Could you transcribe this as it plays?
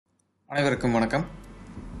அனைவருக்கும் வணக்கம்.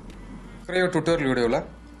 Creo Tutorial வீடியோவில்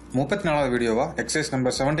 34வது வீடியோவா எக்ஸசைஸ்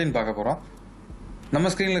நம்பர் 17 பார்க்க போகிறோம். நம்ம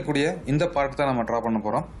ஸ்க்ரீனில் கூடிய இந்த பார்ட் தான் நம்ம ட்ரா பண்ண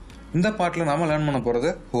போகிறோம். இந்த பார்ட்டில் நம்ம லேர்ன் பண்ண போகிறது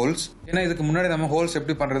ஹோல்ஸ். ஏன்னா இதுக்கு முன்னாடி நம்ம ஹோல்ஸ்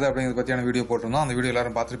எப்படி பண்ணுறது அப்படிங்கிறத பற்றியான வீடியோ போட்டிருந்தோம். அந்த வீடியோ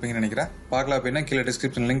எல்லாரும் பார்த்துருப்பீங்கன்னு நினைக்கிறேன். பார்க்கலாம் அப்படின்னா கீழே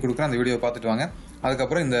டிஸ்கிரிப்ஷன் லிங்க் கொடுக்குறேன். அந்த வீடியோ பார்த்துட்டு வாங்க.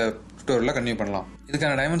 அதுக்கப்புறம் இந்த டுட்டோரியலில் கன்டினியூ பண்ணலாம்.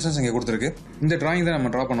 இதுக்கான டைமென்ஷன்ஸ் இங்கே கொடுத்துருக்கு. இந்த டிராயிங் தான்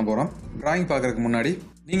நம்ம ட்ரா பண்ண போகிறோம். டிராயிங் பார்க்கறதுக்கு முன்னாடி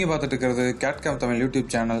நீங்கள் பார்த்துட்டு இருக்கிறது Cad Cam Tamil YouTube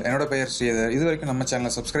channel. என்னோட பெயர் ஸ்ரீதர். இது வரைக்கும் நம்ம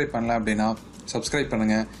சேனலை சப்ஸ்கிரைப் பண்ணல அப்படின்னா சப்ஸ்கிரைப்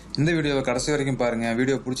பண்ணுங்கள். இந்த வீடியோவை கடைசி வரைக்கும் பாருங்கள்.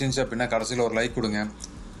 வீடியோ பிடிச்சிருந்துச்சு அப்படின்னா கடைசியில் ஒரு லைக் கொடுங்க.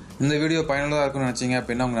 இந்த வீடியோ பயனுள்ளதாக இருக்கும்னு நினச்சிங்க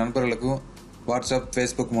அப்படின்னா உங்கள் நண்பர்களுக்கும் வாட்ஸ்அப்,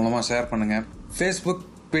 ஃபேஸ்புக் மூலமாக ஷேர் பண்ணுங்கள். ஃபேஸ்புக்,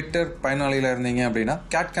 ட்விட்டர் பயனாளியில் இருந்தீங்க அப்படின்னா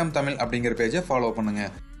Cad Cam Tamil அப்படிங்கிற பேஜை ஃபாலோ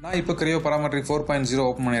பண்ணுங்கள். நான் இப்போ Creo 4.0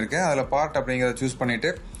 ஓப்பன் பண்ணியிருக்கேன். அதில் பார்ட் அப்படிங்கிறத சூஸ்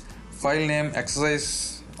பண்ணிவிட்டு ஃபைல் நேம்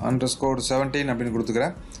exercise_17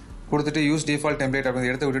 அப்படின்னு கொடுத்துட்டு யூஸ் டிஃபால்ட் டெம்ப்ளேட்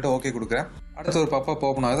அப்படிங்கிறத எடுத்து விட்டுட்டு ஓகே கொடுக்குறேன். அடுத்து ஒரு பப்பப்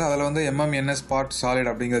ஓப்பன் ஆகுது. அதில் வந்து MMNS பார்ட் சாலிட்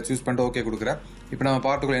அப்படிங்கிறத சூஸ் பண்ணிட்டு ஓகே கொடுக்குறேன். இப்போ நம்ம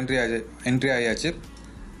பார்ட்டுக்குள்ள என்ட்ரி ஆகியாச்சு.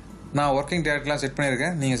 நான் ஒர்க்கிங் டேரக்டரிலாம் செட்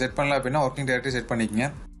பண்ணியிருக்கேன். நீங்கள் செட் பண்ணல அப்படின்னா ஒர்க்கிங் டேரக்டரி செட் பண்ணிக்கங்க.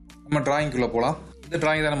 நம்ம டிராயிங்குள்ளே போகலாம். இந்த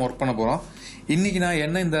டிராயிங் தான் நம்ம ஒர்க் பண்ண போகிறோம். இன்றைக்கி நான்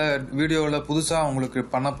என்ன இந்த வீடியோவில் புதுசாக உங்களுக்கு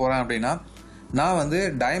பண்ண போகிறேன் அப்படின்னா, நான் வந்து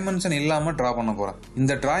டைமென்ஷன் இல்லாமல் ட்ரா பண்ண போகிறேன்.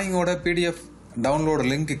 இந்த டிராயிங்கோட PDF டவுன்லோடு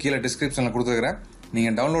லிங்க் கீழே டிஸ்கிரிப்ஷனில் கொடுத்துருக்குறேன்.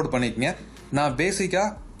 நீங்கள் டவுன்லோட் பண்ணிக்கங்க. நான் பேசிக்காக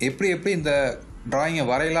எப்படி இந்த டிராயிங்கை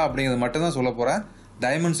வரையலாம் அப்படிங்கிறது மட்டும்தான் சொல்ல போகிறேன்,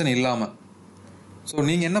 டைமென்ஷன் இல்லாமல். ஸோ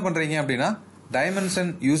நீங்கள் என்ன பண்ணுறீங்க அப்படின்னா, டைமென்ஷன்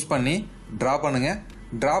யூஸ் பண்ணி ட்ரா பண்ணுங்கள்.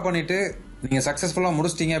 ட்ரா பண்ணிவிட்டு நீங்கள் சக்ஸஸ்ஃபுல்லாக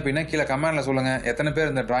முடிச்சிட்டிங்க அப்படின்னா கீழே கமெண்டில் சொல்லுங்கள் எத்தனை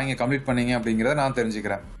பேர் இந்த டிராயிங்கை கம்ப்ளீட் பண்ணீங்க அப்படிங்கிறத நான்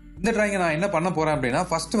தெரிஞ்சுக்கிறேன். இந்த டிராயிங்கை நான் என்ன பண்ண போகிறேன் அப்படின்னா,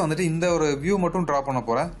 ஃபஸ்ட்டு வந்துட்டு இந்த ஒரு வியூ மட்டும் ட்ரா பண்ண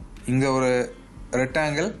போகிறேன். இங்கே ஒரு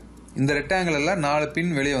ரெக்டாங்கிள், இந்த ரெக்டாங்கிளில் 4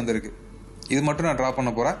 பின் வெளியே வந்திருக்கு. இது மட்டும் நான் ட்ரா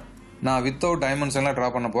பண்ண போகிறேன். நான் வித்தவுட் டைமென்ஷன்லாம் ட்ரா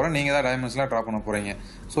பண்ண போகிறேன். நீங்கள் தான் டைமென்ஷன்லாம் ட்ரா பண்ண போகிறீங்க.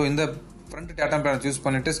 ஸோ இந்த ஃப்ரண்ட் டேட்டா பிளான் சூஸ்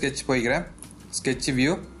பண்ணிவிட்டு ஸ்கெட்ச் போய்க்கிறேன். ஸ்கெட்ச்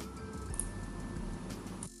வியூ,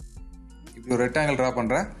 இப்படி ஒரு ரெக்டாங்கிள் ட்ரா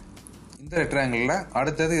பண்ணுறேன். இந்த ரெக்டாங்கிளில்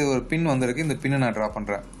அடுத்தது இது ஒரு பின் வந்திருக்கு. இந்த பின்னை நான் ட்ரா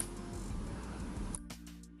பண்ணுறேன்.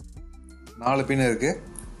 4 பின் இருக்குது.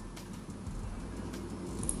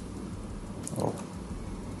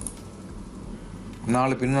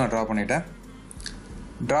 4 பின்னு நான் ட்ரா பண்ணிட்டேன்.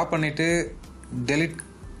 ட்ரா பண்ணிவிட்டு டெலிட்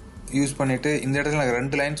யூஸ் பண்ணிவிட்டு இந்த இடத்துல எனக்கு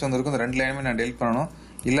 2 லைன்ஸ் வந்திருக்கும். இந்த 2 லைனுமே நான் டெலிட் பண்ணணும்.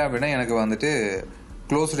 இல்லை அப்படின்னா எனக்கு வந்துட்டு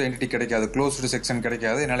க்ளோஸ்டு என்டிட்டி கிடைக்காது, க்ளோஸ்டு செக்ஷன்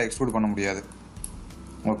கிடைக்காது, என்னால் எக்ஸ்ட்ரூட் பண்ண முடியாது.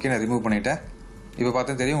 ஓகே, நான் ரிமூவ் பண்ணிட்டேன். இப்போ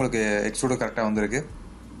பார்த்தா தெரியும் உங்களுக்கு எக்ஸ்ட்ரூடு கரெக்டாக வந்திருக்கு.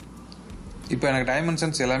 இப்போ எனக்கு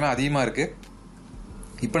டைமென்ஷன்ஸ் எல்லாமே அதிகமாக இருக்குது.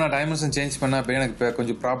 இப்போ நான் டைமென்ஷன் சேஞ்ச் பண்ணேன் அப்படின்னா எனக்கு இப்போ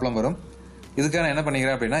கொஞ்சம் ப்ராப்ளம் வரும். இதுக்காக நான் என்ன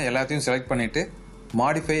பண்ணிக்கிறேன் அப்படின்னா, எல்லாத்தையும் செலக்ட் பண்ணிவிட்டு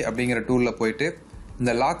மாடிஃபை அப்படிங்கிற டூலில் போயிட்டு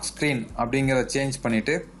இந்த லாக் ஸ்க்ரீன் அப்படிங்கிறத சேஞ்ச்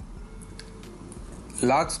பண்ணிவிட்டு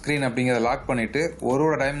லாக் ஸ்க்ரீன் அப்படிங்கிறத லாக் பண்ணிவிட்டு ஒரு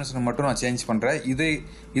டைமென்ஷனை மட்டும் நான் சேஞ்ச் பண்ணுறேன்.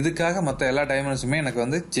 இதுக்காக மற்ற எல்லா டைமென்ஷனுமே எனக்கு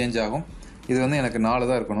வந்து சேஞ்ச் ஆகும். இது வந்து எனக்கு 4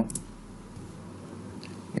 தான் இருக்கணும்.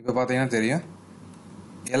 இப்போ பார்த்தீங்கன்னா தெரியும்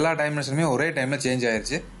எல்லா டைமென்ஷனுமே ஒரே டைமில் சேஞ்ச்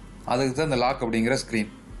ஆயிடுச்சு. அதுக்கு தான் இந்த லாக் அப்படிங்கிற ஸ்க்ரீன்.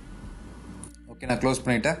 ஓகே, நான் க்ளோஸ்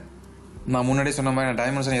பண்ணிவிட்டேன். நான் முன்னாடி சொன்ன மாதிரி நான்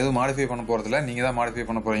டைமென்ஷன் எதுவும் மாடிஃபை பண்ண போகிறதில்ல, நீங்கள் தான் மாடிஃபை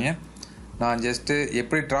பண்ண போகிறீங்க. நான் ஜஸ்ட்டு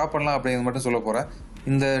எப்படி ட்ரா பண்ணலாம் அப்படிங்கிறது மட்டும் சொல்ல போகிறேன்.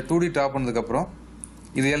 இந்த 2D ட்ரா பண்ணதுக்கப்புறம்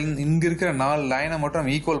இது இங்கே இருக்கிற 4 லைனை மட்டும்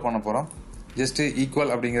நம்ம ஈக்குவல் பண்ண போகிறோம். ஜஸ்ட்டு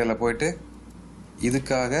ஈக்குவல் அப்படிங்கிறதுல போயிட்டு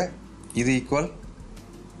இதுக்காக இது ஈக்குவல்,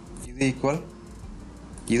 இது ஈக்குவல்,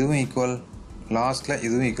 இதுவும் ஈக்குவல், லாஸ்ட்டில்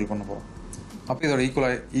இதுவும் ஈக்குவல் பண்ண போகிறோம். அப்போ இதோட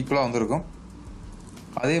ஈக்குவலாக வந்திருக்கும்.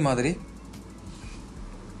 அதே மாதிரி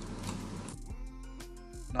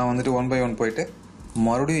நான் வந்துட்டு 1 by 1 போயிட்டு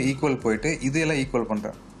மறுபடியும் ஈக்குவல் போயிட்டு இதெல்லாம் ஈக்குவல்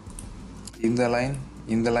பண்ணுறேன். இந்த லைன்,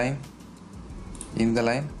 இந்த லைன், இந்த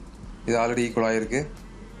லைன், இது ஆல்ரெடி ஈக்குவல் ஆகிருக்கு.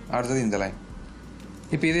 அடுத்தது இந்த லைன்.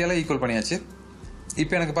 இப்போ இதையெல்லாம் ஈக்குவல் பண்ணியாச்சு.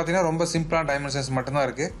 இப்போ எனக்கு பார்த்தீங்கன்னா ரொம்ப சிம்பிளான டைமென்ஷன்ஸ் மட்டும்தான்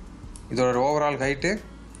இருக்குது. இதோட ஓவரால் ஹைட்டு,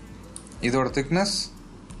 இதோட திக்னஸ்,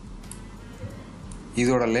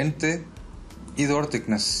 இதோட லென்த்து, இதோட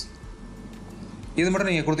திக்னஸ், இது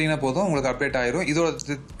மட்டும் நீங்கள் கொடுத்தீங்கன்னா போதும், உங்களுக்கு அப்டேட் ஆயிரும். இதோட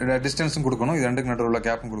டிஸ்டன்ஸும் கொடுக்கணும், இது 2க்கு நடுவில் உள்ள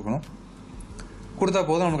கேப்பும் கொடுக்கணும். கொடுத்தா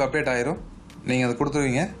போதும், நமக்கு அப்டேட் ஆயிரும். நீங்கள் அதை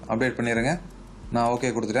கொடுத்துருவீங்க, அப்டேட் பண்ணிடுங்க. நான்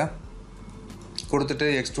ஓகே கொடுத்துட்டேன். கொடுத்துட்டு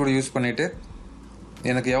எக்ஸ்ட்ரூட் யூஸ் பண்ணிவிட்டு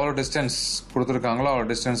எனக்கு எவ்வளோ டிஸ்டன்ஸ் கொடுத்துருக்காங்களோ அவ்வளோ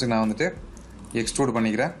டிஸ்டன்ஸுக்கு நான் வந்துட்டு எக்ஸ்ட்ரூட்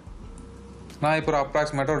பண்ணிக்கிறேன். நான் இப்போ ஒரு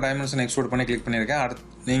அப்ராக்சிமேட்டாக ஒரு டைமென்ஷன் எக்ஸ்ட்ரூட் பண்ணி கிளிக் பண்ணியிருக்கேன்.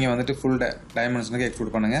 நீங்கள் வந்துட்டு ஃபுல் டைமென்ஷனுக்கு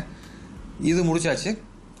எக்ஸ்ட்ரூட் பண்ணுங்கள். இது முடிச்சாச்சு.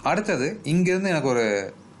 அடுத்தது இங்கேருந்து எனக்கு ஒரு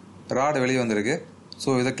ராடு வெளியே வந்திருக்கு.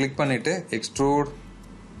 ஸோ இதை கிளிக் பண்ணிவிட்டு எக்ஸ்ட்ரூட்,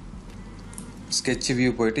 ஸ்கெட்ச்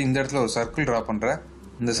வியூ போயிட்டு இந்த இடத்துல ஒரு சர்க்கிள் ட்ரா பண்ணுறேன்.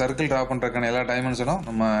 இந்த சர்க்கிள் ட்ரா பண்ணுறதுக்கான எல்லா டைமென்ஷனும்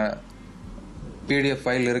நம்ம PDF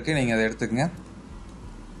ஃபைல் இருக்குது, நீங்கள் அதை எடுத்துக்கங்க.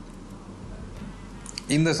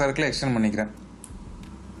 இந்த சர்க்கிளை எக்ஸ்டெண்ட் பண்ணிக்கிறேன்.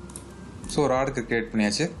 ஸோ ராடுக்கு கிரியேட்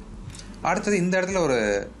பண்ணியாச்சு. அடுத்தது இந்த இடத்துல ஒரு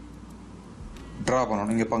ட்ரா பண்ணணும்.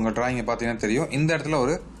 நீங்கள் இப்போ உங்கள் ட்ராயிங்கை பார்த்தீங்கன்னா தெரியும். இந்த இடத்துல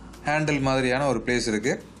ஒரு ஹேண்டில் மாதிரியான ஒரு பிளேஸ்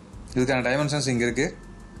இருக்குது. இதுக்கான டைமென்ஷன்ஸ் இங்கே இருக்குது.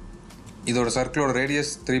 இதோட சர்க்கிளோட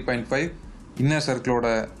ரேடியஸ் 3.5, இன்னர் சர்க்கிளோட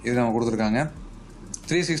இது நம்ம கொடுத்துருக்காங்க.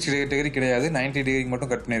 360 டிகிரி கிடையாது, 90 டிகிரிக்கு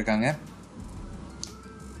மட்டும் கட் பண்ணியிருக்காங்க.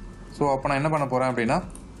 ஸோ அப்போ நான் என்ன பண்ண போகிறேன் அப்படின்னா,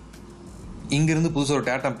 இங்கேருந்து புதுசாக ஒரு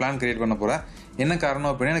டேட்டா பிளான் கிரியேட் பண்ண போகிறேன். என்ன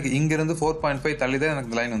காரணம் அப்படின்னா, எனக்கு இங்கேருந்து 4.5 தள்ளி தான் எனக்கு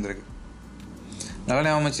இந்த லைன் வந்திருக்கு. நல்லா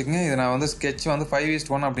ஞாபகம் வச்சுக்கோங்க. இதை நான் வந்து ஸ்கெட்ச் வந்து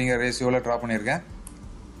 5:1 அப்படிங்கிற ரேஷியோவில் ட்ரா பண்ணியிருக்கேன்.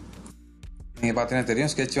 நீங்கள் பார்த்தீங்கன்னா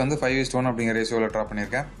தெரியும், ஸ்கெட்ச் வந்து 5:1 அப்படிங்கிற ரேஷியோவில் ட்ரா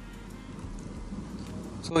பண்ணியிருக்கேன்.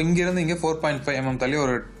 ஸோ இங்கேருந்து இங்கே 4.5 mm தள்ளி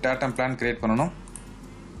ஒரு டேட்டம் பிளான் கிரியேட் பண்ணணும்.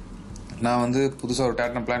 நான் வந்து புதுசாக ஒரு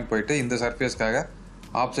டேட்டம் பிளான் போயிட்டு இந்த சர்ஃபேஸ்க்காக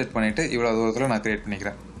ஆப்செட் பண்ணிவிட்டு இவ்வளோ தூரத்தில் நான் கிரியேட்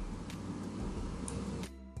பண்ணிக்கிறேன்.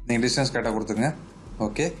 நீங்கள் டிஸ்டன்ஸ் கரெக்டாக கொடுத்துருங்க.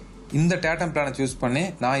 ஓகே, இந்த டேட்டம் பிளானை சூஸ் பண்ணி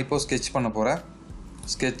நான் இப்போது ஸ்கெட்ச் பண்ண போகிறேன்.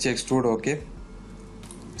 Sketch extrude, okay,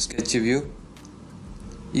 sketch view.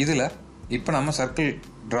 இதில் இப்போ நம்ம சர்க்கிள்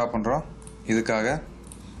ட்ரா பண்ணுறோம். இதுக்காக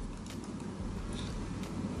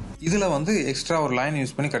இதில் வந்து எக்ஸ்ட்ரா ஒரு லைன்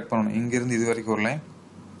யூஸ் பண்ணி கட் பண்ணணும். இங்கேருந்து இது வரைக்கும் ஒரு லைன்,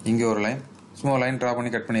 இங்கே ஒரு லைன், சும்மா லைன் ட்ரா பண்ணி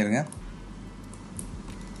கட் பண்ணிடுங்க.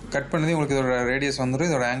 கட் பண்ணி உங்களுக்கு இதோட ரேடியஸ் வந்துடும்,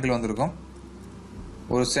 இதோட ஆங்கிள் வந்திருக்கும்.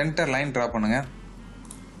 ஒரு சென்டர் லைன் ட்ரா பண்ணுங்கள்.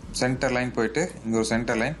 சென்டர் லைன் போயிட்டு இங்கே ஒரு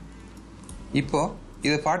சென்டர் லைன். இப்போது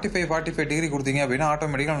இது 45 டிகிரி கொடுத்தீங்க அப்படின்னா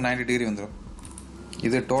ஆட்டோமேட்டிக்காக 90 டிகிரி வந்துடும்.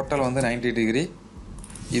 இது டோட்டல் வந்து 90 டிகிரி,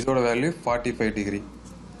 இதோட வேல்யூ 45 டிகிரி.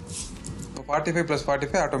 இப்போ 45 +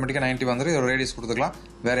 45 ஆட்டோமேட்டிக்காக 90 வந்துடும். இதோட ரேடியஸ் கொடுத்துக்கலாம்,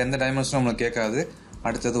 வேறு எந்த டைமென்ஷனும் நம்மளுக்கு கேட்காது.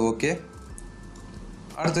 அடுத்தது ஓகே.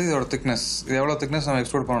 அடுத்தது இதோட திக்னஸ், இது எவ்வளோ திக்னஸ் நம்ம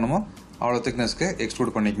எக்ஸ்ட்ரூட் பண்ணணுமோ அவ்வளோ திக்னஸ்க்கு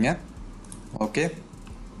எக்ஸ்ட்ரூட் பண்ணிக்கங்க. ஓகே,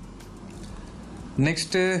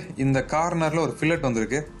 நெக்ஸ்ட்டு இந்த கார்னரில் ஒரு ஃபில்லட்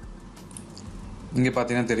வந்திருக்கு. இங்கே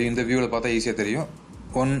பார்த்தீங்கன்னா தெரியும், இந்த வியூவில் பார்த்தா ஈஸியாக தெரியும்.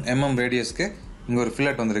 1 mm ரேடியஸ்க்கு இங்கே ஒரு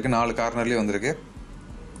ஃபில்லட் வந்திருக்கு, 4 கார்னர்லேயும் வந்திருக்கு.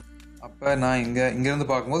 அப்போ நான் இங்கேருந்து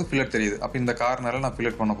பார்க்கும்போது ஃபில்லட் தெரியுது. அப்போ இந்த கார்னரில் நான்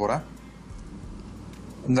ஃபில்லட் பண்ண போகிறேன்.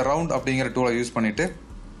 இந்த ரவுண்ட் அப்படிங்கிற டூலை யூஸ் பண்ணிவிட்டு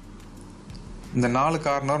இந்த 4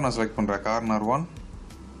 கார்னர் நான் செலக்ட் பண்ணுறேன். Corner 1,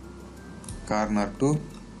 corner 2,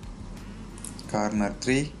 corner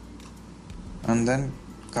 3 and then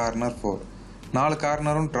corner 4. 4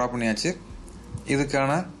 கார்னரும் draw பண்ணியாச்சு.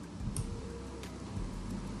 இதுக்கான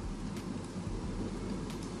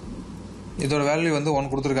இதோட வேல்யூ வந்து 1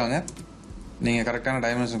 கொடுத்துருக்காங்க. நீங்கள் கரெக்டான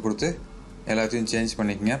டைமென்ஷன் கொடுத்து எல்லாத்தையும் சேஞ்ச்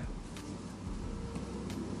பண்ணிக்கங்க.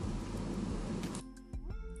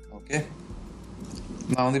 ஓகே,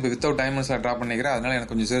 நான் வந்து இப்போ வித்தவுட் டைமென்ஷனில் ட்ரா பண்ணிக்கிறேன், அதனால்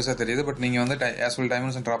எனக்கு கொஞ்சம் சிறுசாக தெரியுது. பட் நீங்கள் வந்து ஆஸ்வல்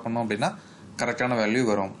டைமென்ஷன் ட்ரா பண்ணோம் அப்படின்னா கரெக்டான வேல்யூ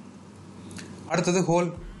வரும். அடுத்தது ஹோல்.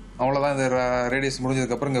 அவ்வளோதான், இந்த ரேடியஸ்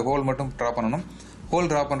முடிஞ்சதுக்கப்புறம் இங்கே ஹோல் மட்டும் ட்ரா பண்ணணும். ஹோல்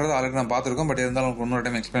ட்ரா பண்ணுறது ஆல்ரெடி நான் பார்த்துருக்கோம், பட் இருந்தாலும் உங்களுக்கு இன்னொரு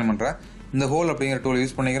டைம் எக்ஸ்பிளைன் பண்ணுறேன். இந்த ஹோல் அப்படிங்கிற டூல்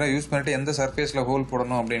யூஸ் பண்ணிக்கிறேன். யூஸ் பண்ணிவிட்டு எந்த சர்ஃபேஸில் ஹோல்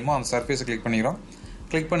போடணும் அப்படின்மோ அந்த சர்ஃபேஸை கிளிக் பண்ணிக்கிறோம்.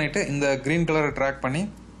 கிளிக் பண்ணிவிட்டு இந்த க்ரீன் கலரை ட்ராக் பண்ணி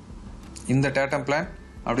இந்த டேட்டம் பிளான்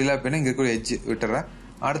அப்படி இல்லை அப்படின்னா இங்கே இருக்கிற எட்ஜ் விட்டுறேன்.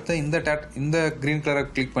 அடுத்து இந்த க்ரீன் கலரை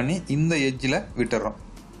கிளிக் பண்ணி இந்த எட்ஜில் விட்டுறோம்.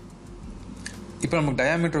 இப்போ நமக்கு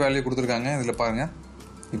டயாமீட்டர் வேல்யூ கொடுத்துருக்காங்க. இதில் பாருங்கள்,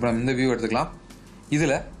 இப்போ நம்ம இந்த வியூ எடுத்துக்கலாம்.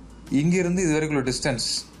 இதில் இங்கேருந்து இது வரைக்கும் உள்ள டிஸ்டன்ஸ்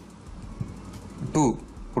 2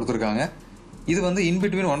 கொடுத்துருக்காங்க. இது வந்து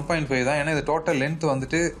இன்பிட்வீன் 1.5 தான், ஏன்னா இது டோட்டல் லென்த்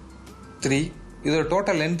வந்துட்டு 3, இதோட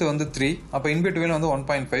டோட்டல் லென்த் வந்து 3. அப்போ இன்பிட்வீன் வந்து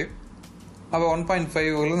 1.5. அப்போ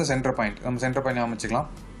 1.5 சென்டர் பாயிண்ட், நம்ம சென்டர் பாயிண்ட் அமைச்சிக்கலாம்.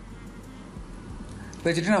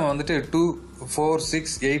 வச்சுட்டு நம்ம வந்துட்டு 2, 4,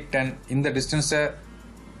 6, 8, 10 இந்த டிஸ்டன்ஸை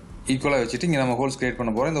ஈக்குவலாக வச்சுட்டு இங்கே நம்ம ஹோல்ஸ் கிரியேட்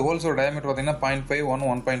பண்ண போகிறோம். இந்த ஹோல்ஸோட டயாமீட்டர் பார்த்தீங்கன்னா 0.5, 1,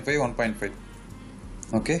 1.5, 1.5.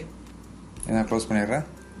 ஓகே, நான் க்ளோஸ் பண்ணிடுறேன்.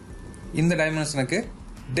 இந்த டைமென்ஷனுக்கு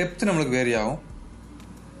டெப்த்து நம்மளுக்கு வேரி ஆகும்.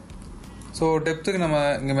 ஸோ டெப்த்துக்கு நம்ம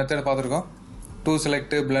இங்கே மெத்தட் பார்த்துருக்கோம். 2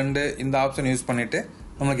 செலக்ட், பிளண்டு இந்த ஆப்ஷன் யூஸ் பண்ணிவிட்டு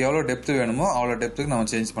நம்மளுக்கு எவ்வளோ டெப்த்து வேணுமோ அவ்வளோ டெப்த்துக்கு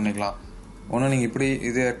நம்ம சேஞ்ச் பண்ணிக்கலாம். ஒன்று நீங்கள் இப்படி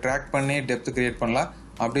இதை ட்ராக் பண்ணி டெப்த்து க்ரியேட் பண்ணலாம்.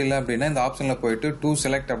 அப்படி இல்லை அப்படின்னா இந்த ஆப்ஷனில் போயிட்டு 2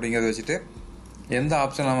 செலக்ட் அப்படிங்கிறத வச்சுட்டு எந்த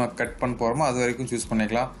ஆப்ஷன் நம்ம கட் பண்ண போகிறோமோ அது வரைக்கும் சூஸ்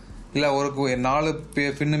பண்ணிக்கலாம். இல்லை ஒரு 4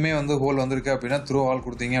 பின்னுமே வந்து ஹோல் வந்திருக்கு அப்படின்னா த்ரூ ஆல்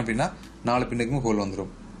கொடுத்தீங்க அப்படின்னா 4 பின்னுக்குமே ஹோல்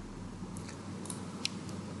வந்துடும்.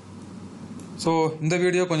 ஸோ இந்த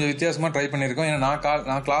வீடியோ கொஞ்சம் வித்தியாசமாக ட்ரை பண்ணியிருக்கோம். ஏன்னா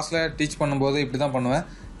நான் கிளாஸில் டீச் பண்ணும்போது இப்படி தான் பண்ணுவேன்.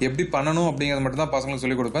 எப்படி பண்ணணும் அப்படிங்கிறது மட்டும் தான் பசங்களுக்கு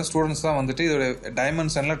சொல்லிக் கொடுப்பேன். ஸ்டூடெண்ட்ஸ் தான் வந்துட்டு இதோட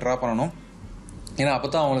டைமென்ஷனில் ட்ரா பண்ணணும். ஏன்னா அப்போ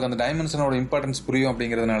தான் அவங்களுக்கு அந்த டைமென்ஷனோட இம்பார்ட்டன்ஸ் புரியும்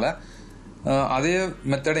அப்படிங்கிறதுனால அதே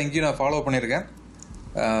மெத்தடை எங்கேயும் நான் ஃபாலோ பண்ணியிருக்கேன்.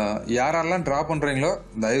 யாரெல்லாம் ட்ரா பண்ணுறீங்களோ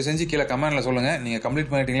தயவு செஞ்சு கீழே கமெண்டில் சொல்லுங்கள், நீங்கள் கம்ப்ளீட்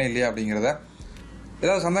பண்ணிட்டீங்களா இல்லையா அப்படிங்கிறத.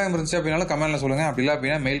 ஏதாவது சந்தேகம் இருந்துச்சு அப்படின்னாலும் கமெண்டில் சொல்லுங்கள், அப்படி இல்லை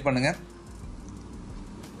அப்படின்னா மெயில் பண்ணுங்கள்.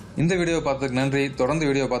 இந்த வீடியோவை பார்த்ததுக்கு நன்றி. தொடர்ந்து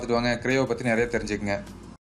வீடியோ பார்த்துட்டு வாங்க. கிரேயோ பற்றி நிறைய தெரிஞ்சுக்கங்க.